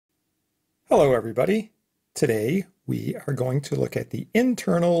Hello everybody. Today we are going to look at the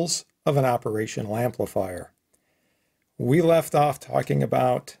internals of an operational amplifier. We left off talking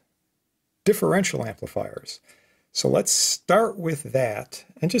about differential amplifiers. So let's start with that.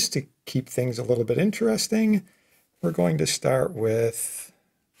 And just to keep things a little bit interesting, we're going to start with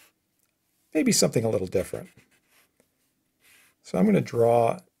maybe something a little different. So I'm going to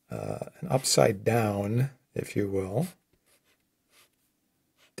draw an upside down, if you will,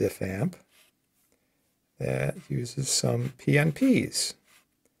 diff amp that uses some PNPs.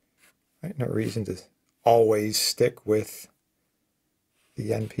 Right? No reason to always stick with the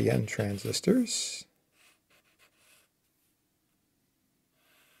NPN transistors.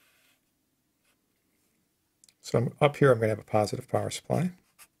 So up here I'm going to have a positive power supply.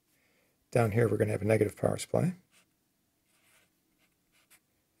 Down here we're going to have a negative power supply.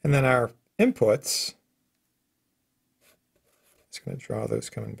 And then our inputs, just going to draw those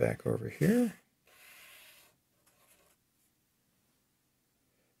coming back over here.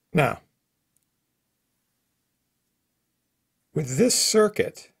 Now, with this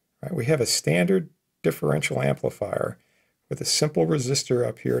circuit, right, we have a standard differential amplifier with a simple resistor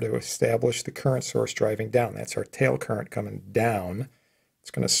up here to establish the current source driving down. That's our tail current coming down. It's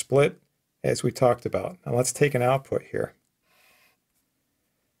going to split as we talked about. Now let's take an output here.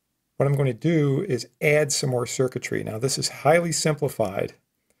 What I'm going to do is add some more circuitry. Now this is highly simplified.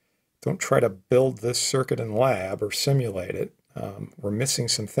 Don't try to build this circuit in lab or simulate it. We're missing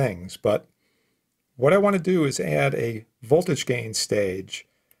some things, but what I want to do is add a voltage gain stage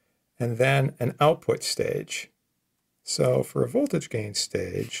and then an output stage. So for a voltage gain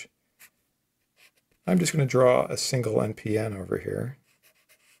stage, I'm just going to draw a single NPN over here.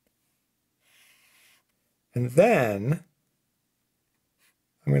 And then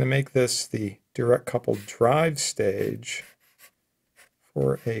I'm going to make this the direct coupled drive stage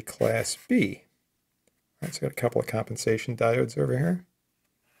for a class B. All right, so I've got a couple of compensation diodes over here.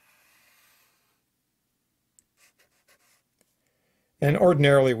 And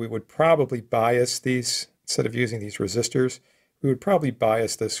ordinarily we would probably bias these, instead of using these resistors, we would probably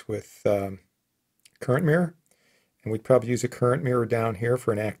bias this with current mirror. And we'd probably use a current mirror down here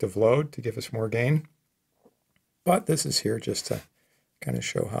for an active load to give us more gain. But this is here just to kind of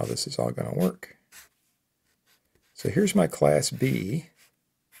show how this is all going to work. So here's my class B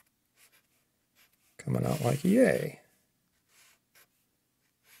coming out like yay.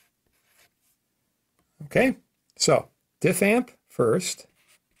 Okay, so diff amp first.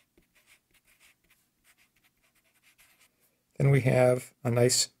 Then we have a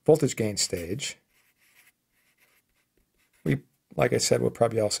nice voltage gain stage. We, like I said, we'll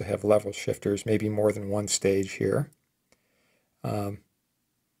probably also have level shifters, maybe more than one stage here.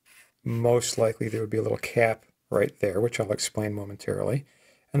 Most likely there would be a little cap right there, which I'll explain momentarily.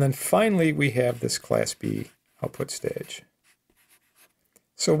 And then finally we have this class B output stage.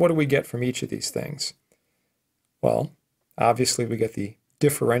 So what do we get from each of these things? Well, obviously we get the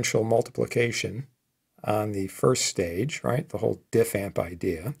differential multiplication on the first stage, right? The whole diff amp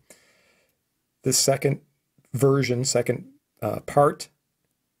idea. The second version, part,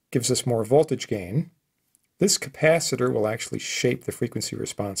 gives us more voltage gain. This capacitor will actually shape the frequency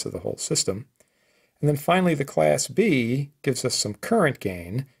response of the whole system. And then finally, the class B gives us some current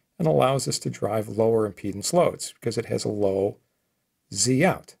gain and allows us to drive lower impedance loads because it has a low Z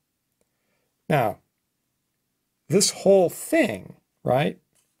out. Now, this whole thing, right,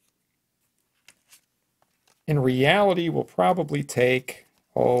 in reality will probably take,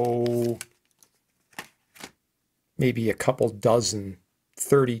 maybe a couple dozen,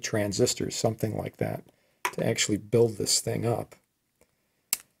 30 transistors, something like that, to actually build this thing up.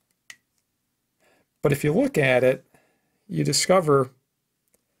 But if you look at it, you discover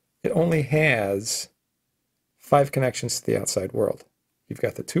it only has 5 connections to the outside world. You've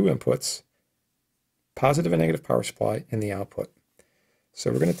got the 2 inputs, positive and negative power supply, and the output.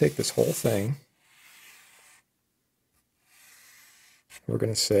 So we're going to take this whole thing. We're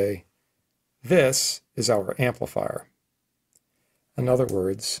going to say, this is our amplifier. In other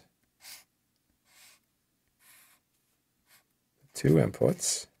words, 2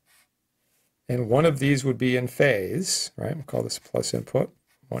 inputs. And one of these would be in phase, right? We'll call this plus input.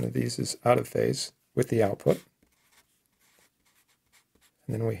 One of these is out of phase with the output.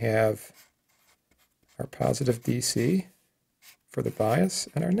 And then we have our positive DC for the bias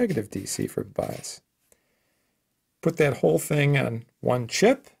and our negative DC for the bias. Put that whole thing on one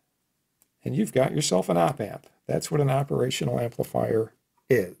chip, and you've got yourself an op-amp. That's what an operational amplifier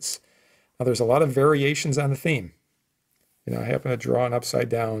is. Now, there's a lot of variations on the theme. You know, I happen to draw an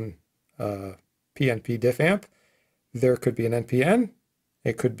upside-down PNP diff amp. There could be an NPN.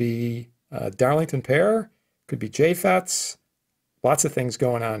 It could be Darlington pair, could be JFETs, lots of things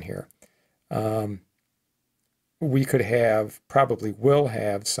going on here. We could have, probably will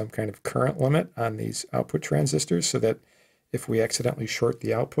have, some kind of current limit on these output transistors so that if we accidentally short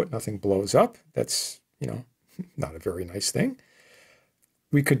the output, nothing blows up. That's, not a very nice thing.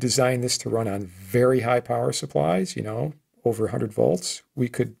 We could design this to run on very high power supplies, over 100 volts. We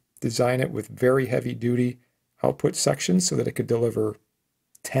could design it with very heavy duty output sections so that it could deliver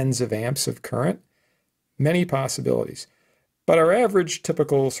tens of amps of current. Many possibilities. But our average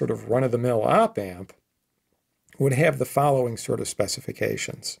typical sort of run-of-the-mill op amp would have the following sort of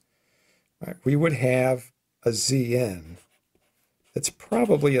specifications. Right? We would have a Zn that's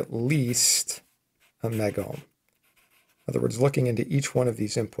probably at least a megohm. In other words, looking into each one of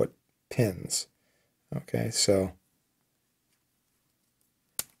these input pins. Okay, so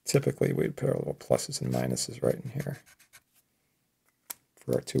typically we'd put our little pluses and minuses right in here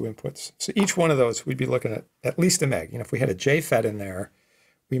for our two inputs. So each one of those, we'd be looking at least a meg. If we had a JFET in there,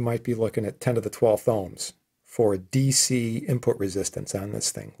 we might be looking at 10 to the 12th ohms for a DC input resistance on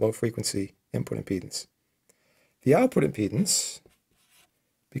this thing, low frequency input impedance. The output impedance,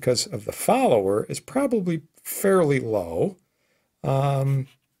 because of the follower, is probably fairly low,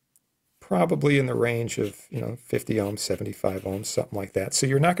 probably in the range of 50 ohms, 75 ohms, something like that. So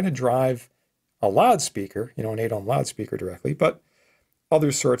you're not going to drive a loudspeaker, an 8 ohm loudspeaker directly, but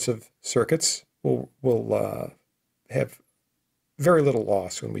other sorts of circuits will have very little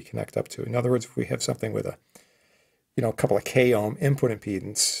loss when we connect up to it. In other words, if we have something with a couple of k ohm input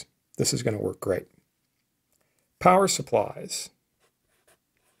impedance, this is going to work great. Power supplies.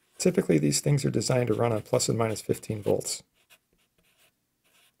 Typically, these things are designed to run on plus and minus 15 volts.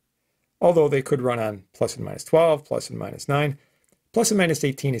 Although they could run on plus and minus 12, plus and minus 9. Plus and minus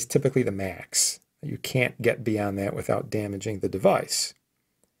 18 is typically the max. You can't get beyond that without damaging the device.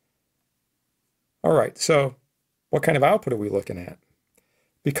 All right, so what kind of output are we looking at?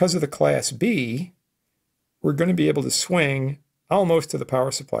 Because of the Class B, we're going to be able to swing almost to the power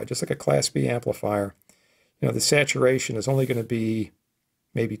supply, just like a Class B amplifier. The saturation is only going to be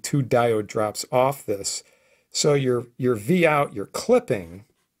maybe 2 diode drops off this. So your V out, your clipping,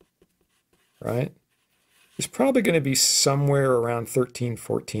 right, is probably going to be somewhere around 13,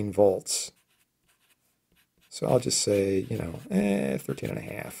 14 volts. So I'll just say, 13 and a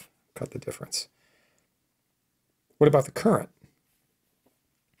half, cut the difference. What about the current?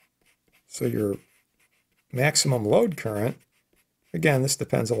 So your maximum load current, again, this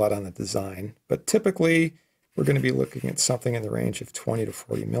depends a lot on the design, but typically we're going to be looking at something in the range of 20 to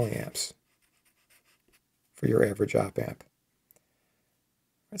 40 milliamps for your average op amp.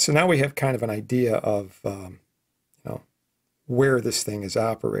 So now we have kind of an idea of where this thing is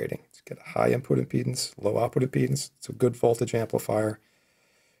operating. It's got a high input impedance, low output impedance. It's a good voltage amplifier.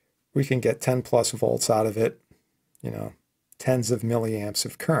 We can get 10 plus volts out of it, tens of milliamps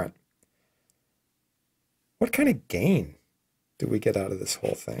of current. What kind of gain do we get out of this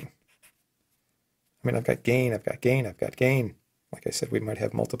whole thing? I mean, I've got gain, I've got gain, I've got gain. Like I said, we might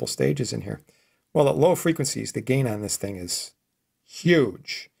have multiple stages in here. Well, at low frequencies, the gain on this thing is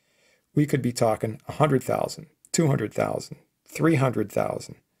huge. We could be talking 100,000, 200,000,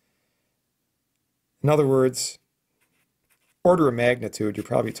 300,000. In other words, order of magnitude, you're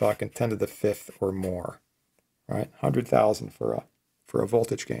probably talking 10 to the 5th or more, right? 100,000 for a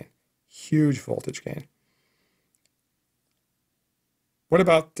voltage gain. Huge voltage gain. What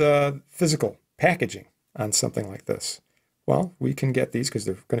about physical packaging on something like this? Well, we can get these, because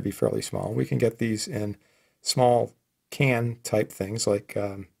they're going to be fairly small, we can get these in small can type things like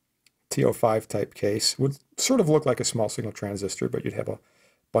TO5 type case. Would sort of look like a small signal transistor, but you'd have a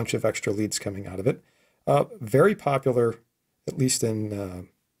bunch of extra leads coming out of it. Very popular, at least in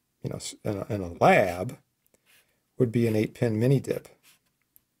in a lab, would be an 8-pin mini dip.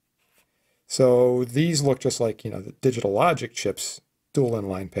 So these look just like the digital logic chips dual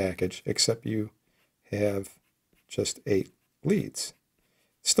inline package, except you have just 8 leads.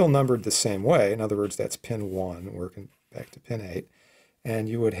 Still numbered the same way. In other words, that's pin 1 working back to pin 8. And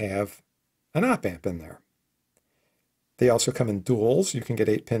you would have an op amp in there. They also come in duals. You can get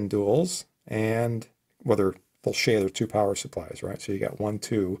 8-pin duals, and they'll share their 2 power supplies, right? So you got 1,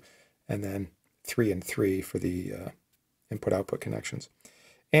 2, and then 3 and 3 for the input-output connections.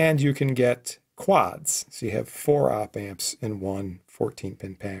 And you can get quads. So you have 4 op amps in one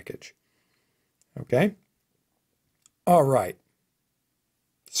 14-pin package. Okay? All right.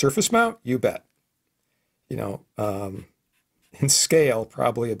 Surface mount? You bet. In scale,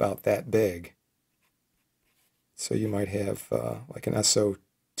 probably about that big. So you might have like an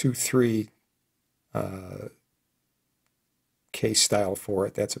SO23 case style for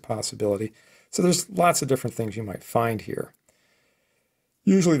it. That's a possibility. So there's lots of different things you might find here.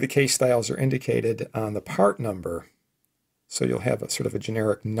 Usually the case styles are indicated on the part number. So you'll have a sort of a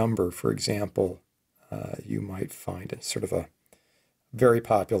generic number. For example, you might find a sort of a very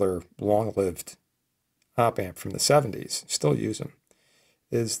popular, long-lived op amp from the 70s, still use them,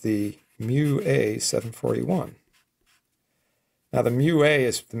 is the Mu-A 741. Now the Mu-A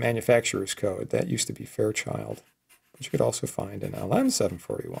is the manufacturer's code. That used to be Fairchild, but you could also find an LM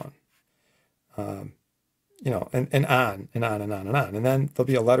 741. You know, and on and on and on and on. And then there'll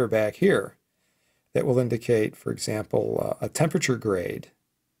be a letter back here that will indicate, for example, a temperature grade.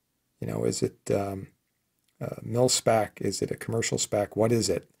 You know, is it mil spec? Is it a commercial spec? What is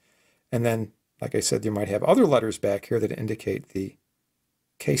it? And then, like I said, you might have other letters back here that indicate the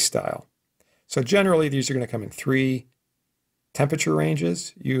case style. So generally, these are going to come in 3 temperature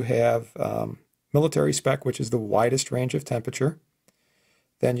ranges. You have military spec, which is the widest range of temperature.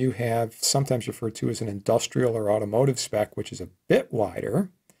 Then you have sometimes referred to as an industrial or automotive spec, which is a bit wider,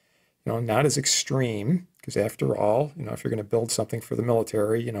 you know, not as extreme, because after all, you know, if you're going to build something for the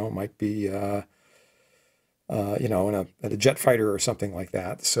military, you know, it might be, you know, in a jet fighter or something like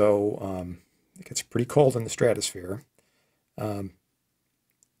that. So it gets pretty cold in the stratosphere.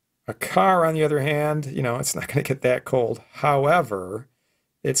 A car, on the other hand, you know, it's not going to get that cold. However,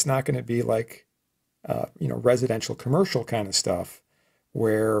 it's not going to be like, you know, residential, commercial kind of stuff,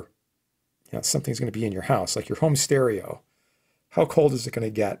 where, you know, something's going to be in your house, like your home stereo. How cold is it going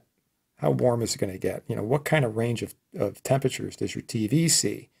to get? How warm is it going to get? You know, what kind of range of temperatures does your TV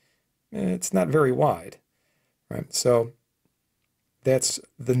see? It's not very wide, right? So that's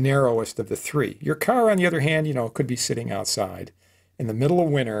the narrowest of the 3. Your car, on the other hand, you know, could be sitting outside in the middle of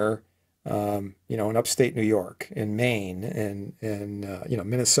winter, you know, in upstate New York, in Maine, in you know,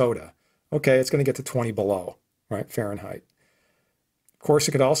 Minnesota. Okay, it's going to get to 20 below, right, Fahrenheit. Of course,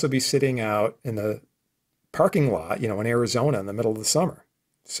 it could also be sitting out in the parking lot, you know, in Arizona in the middle of the summer.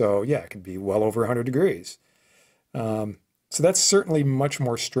 So yeah, it could be well over 100 degrees. So that's certainly much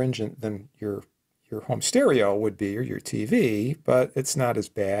more stringent than your home stereo would be, or your TV, but it's not as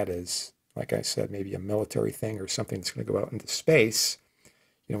bad as, like I said, maybe a military thing or something that's going to go out into space.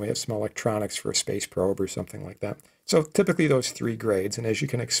 You know, we have some electronics for a space probe or something like that. So typically those 3 grades, and as you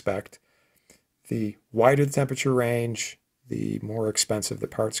can expect, the wider the temperature range, the more expensive the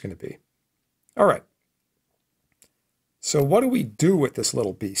part's going to be. All right. So what do we do with this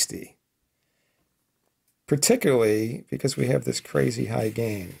little beastie? Particularly because we have this crazy high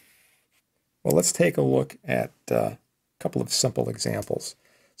gain. Well, let's take a look at a couple of simple examples.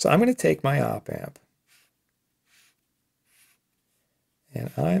 So I'm going to take my op amp,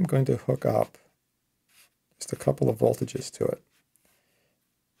 and I'm going to hook up just a couple of voltages to it.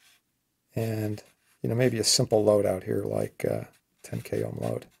 And, you know, maybe a simple load out here like 10K ohm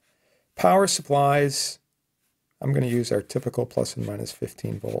load. Power supplies, I'm going to use our typical plus and minus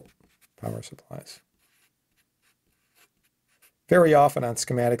 15 volt power supplies. Very often on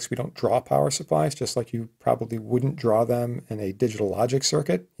schematics, we don't draw power supplies, just like you probably wouldn't draw them in a digital logic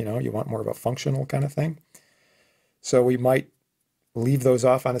circuit. You know, you want more of a functional kind of thing. So we might leave those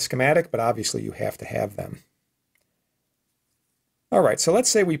off on a schematic, but obviously you have to have them. All right, so let's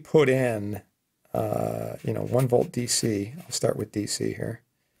say we put in, you know, 1 volt DC. I'll start with DC here.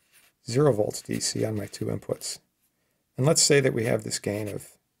 0 volts DC on my 2 inputs. And let's say that we have this gain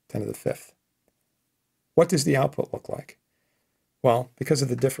of 10 to the 5th. What does the output look like? Well, because of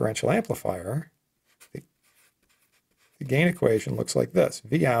the differential amplifier, the gain equation looks like this.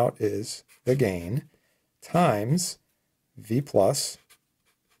 V out is the gain times V plus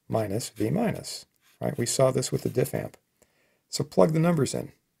minus V minus. Right? We saw this with the diff amp. So plug the numbers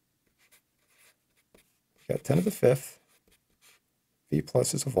in. You got 10 to the 5th. V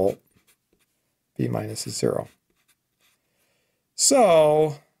plus is a volt. V minus is 0.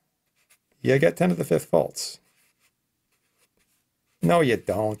 So you get 10 to the 5th volts. No, you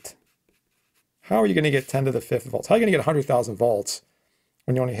don't. How are you going to get 10 to the 5th volts? How are you going to get 100,000 volts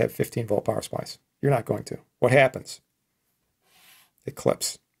when you only have 15 volt power supplies? You're not going to. What happens? It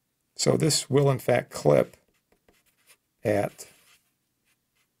clips. So this will in fact clip at,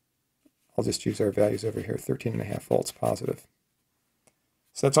 I'll just use our values over here, 13.5 volts positive.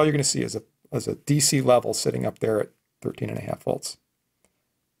 So that's all you're going to see is a DC level sitting up there at 13.5 volts.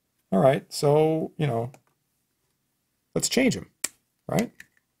 All right, so, you know, let's change them, right?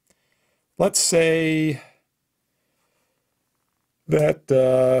 Let's say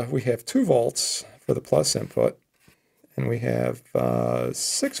that we have 2 volts for the plus input, and we have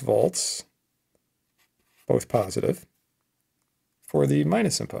 6 volts, both positive, for the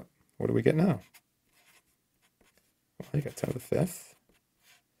minus input. What do we get now? Well, you got 10 to the fifth.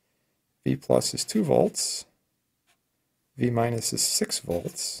 V plus is 2 volts. V minus is 6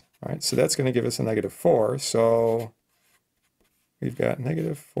 volts. All right, so that's going to give us a negative 4. So we've got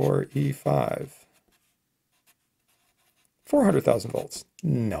negative 4E5. 400,000 volts.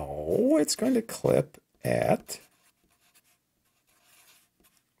 No, it's going to clip at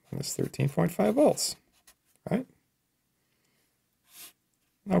minus 13.5 volts, right?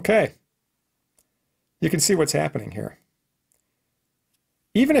 Okay. You can see what's happening here.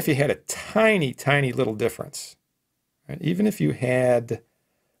 Even if you had a tiny, tiny little difference, right? Even if you had,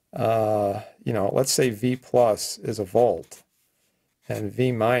 let's say V plus is a volt and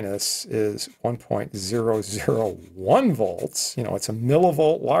V minus is 1.001 volts, it's a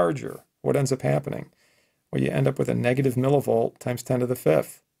millivolt larger. What ends up happening? Well, you end up with a negative millivolt times 10 to the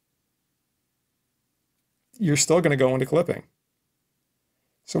fifth. You're still going to go into clipping.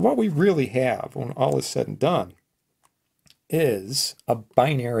 So what we really have when all is said and done is a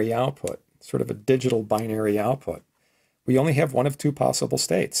binary output, sort of a digital binary output. We only have one of two possible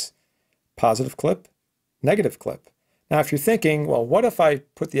states, positive clip, negative clip. Now, if you're thinking, well, what if I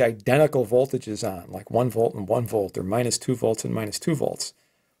put the identical voltages on, like 1 volt and 1 volt, or minus 2 volts and minus 2 volts?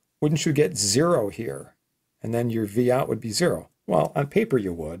 Wouldn't you get 0 here? And then your V out would be 0. Well, on paper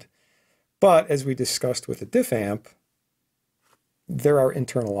you would. But as we discussed with a diff amp, there are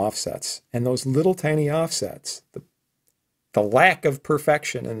internal offsets. And those little tiny offsets, the lack of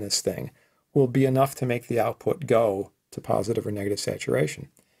perfection in this thing, will be enough to make the output go to positive or negative saturation.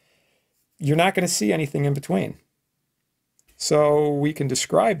 You're not going to see anything in between. So we can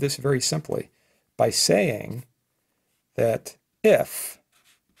describe this very simply by saying that if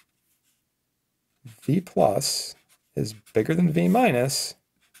V plus is bigger than V minus,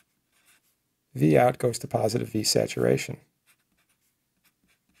 V out goes to positive V saturation.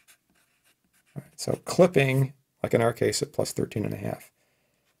 All right, so clipping, like in our case, at plus 13.5.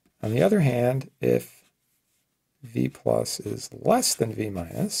 On the other hand, if V plus is less than V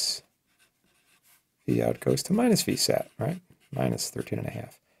minus, V out goes to minus V sat, right? Minus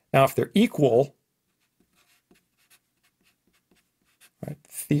 13.5. Now, if they're equal, right,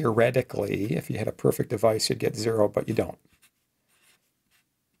 theoretically, if you had a perfect device, you'd get 0, but you don't.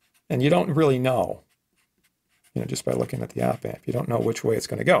 And you don't really know, just by looking at the op amp. You don't know which way it's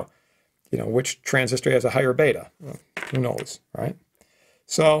going to go. Which transistor has a higher beta. Well, who knows, right?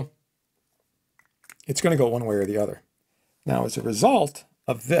 So it's going to go one way or the other. Now, as a result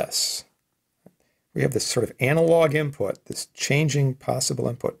of this, we have this sort of analog input, this changing possible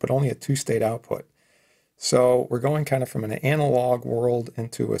input, but only a two-state output. So we're going kind of from an analog world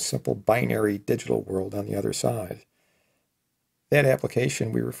into a simple binary digital world on the other side. That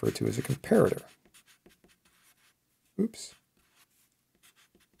application we refer to as a comparator. Oops.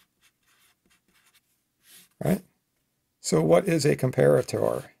 Right? So what is a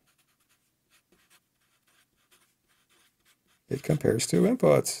comparator? It compares two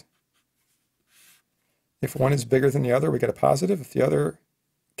inputs. If one is bigger than the other, we get a positive. If the other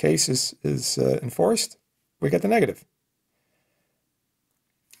case is enforced, we get the negative.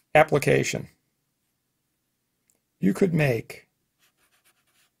 Application. You could make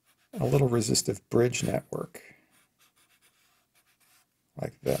a little resistive bridge network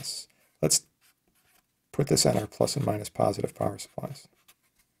like this. Let's put this on our plus and minus positive power supplies.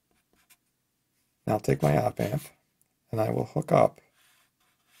 Now I'll take my op amp and I will hook up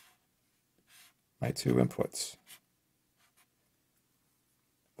my two inputs.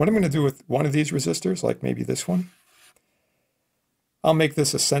 What I'm going to do with one of these resistors, like maybe this one, I'll make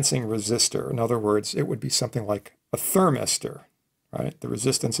this a sensing resistor. In other words, it would be something like a thermistor, right? The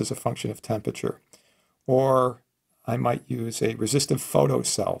resistance is a function of temperature. Or I might use a resistive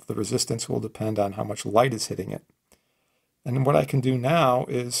photocell. The resistance will depend on how much light is hitting it. And what I can do now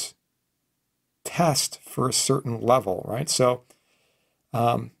is test for a certain level, right? So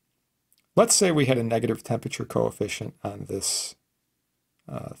let's say we had a negative temperature coefficient on this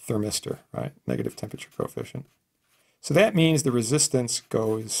thermistor, right? Negative temperature coefficient. So that means the resistance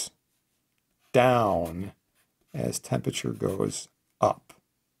goes down as temperature goes up.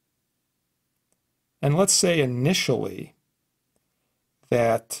 And let's say initially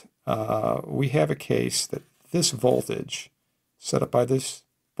that we have a case that this voltage set up by this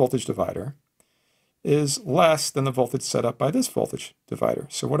voltage divider is less than the voltage set up by this voltage divider.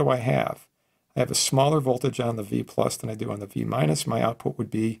 So what do I have? I have a smaller voltage on the V plus than I do on the V minus. My output would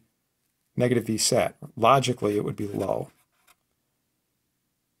be negative V sat. Logically, it would be low.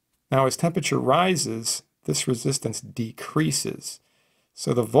 Now, as temperature rises, this resistance decreases.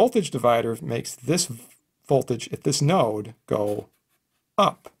 So the voltage divider makes this voltage at this node go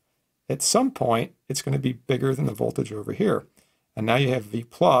up. at some point, it's going to be bigger than the voltage over here. And now you have V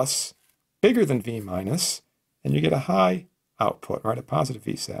plus bigger than V minus, and you get a high output, right? A positive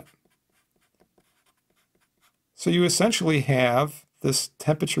VSAT. So you essentially have this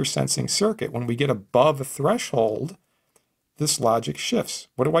temperature sensing circuit. When we get above a threshold, this logic shifts.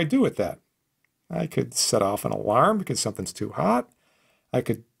 What do I do with that? I could set off an alarm because something's too hot. I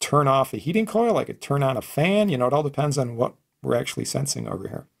could turn off a heating coil. I could turn on a fan. You know, it all depends on what we're actually sensing over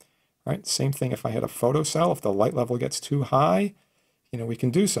here, right? Same thing if I had a photocell. If the light level gets too high, you know, we can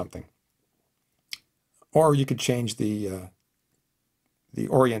do something. Or you could change the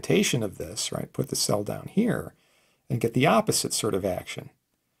orientation of this, right? Put the cell down here and get the opposite sort of action.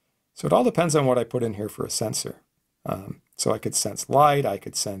 So it all depends on what I put in here for a sensor. So I could sense light, I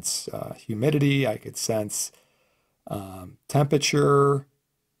could sense humidity, I could sense temperature,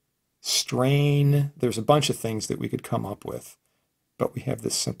 strain. There's a bunch of things that we could come up with, but we have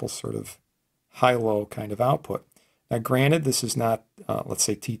this simple sort of high-low kind of output. Now granted, this is not, let's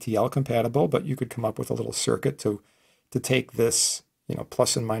say, TTL compatible, but you could come up with a little circuit to take this, you know,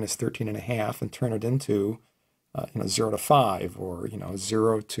 plus and minus 13.5 and turn it into, you know, 0 to 5 or, you know,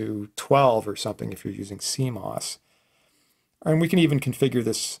 0 to 12 or something if you're using CMOS. And we can even configure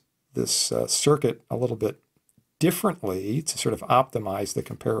this circuit a little bit differently to sort of optimize the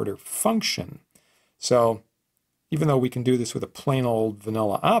comparator function. So even though we can do this with a plain old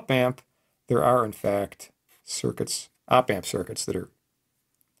vanilla op-amp, there are in fact circuits, op-amp circuits that are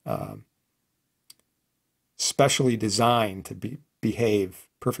specially designed to behave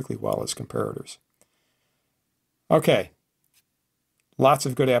perfectly well as comparators. Okay, lots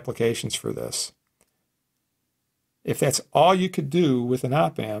of good applications for this. If that's all you could do with an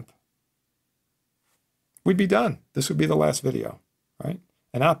op-amp, we'd be done. This would be the last video, right?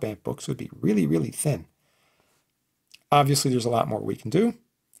 And op-amp books would be really, really thin. Obviously, there's a lot more we can do,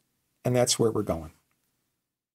 and that's where we're going.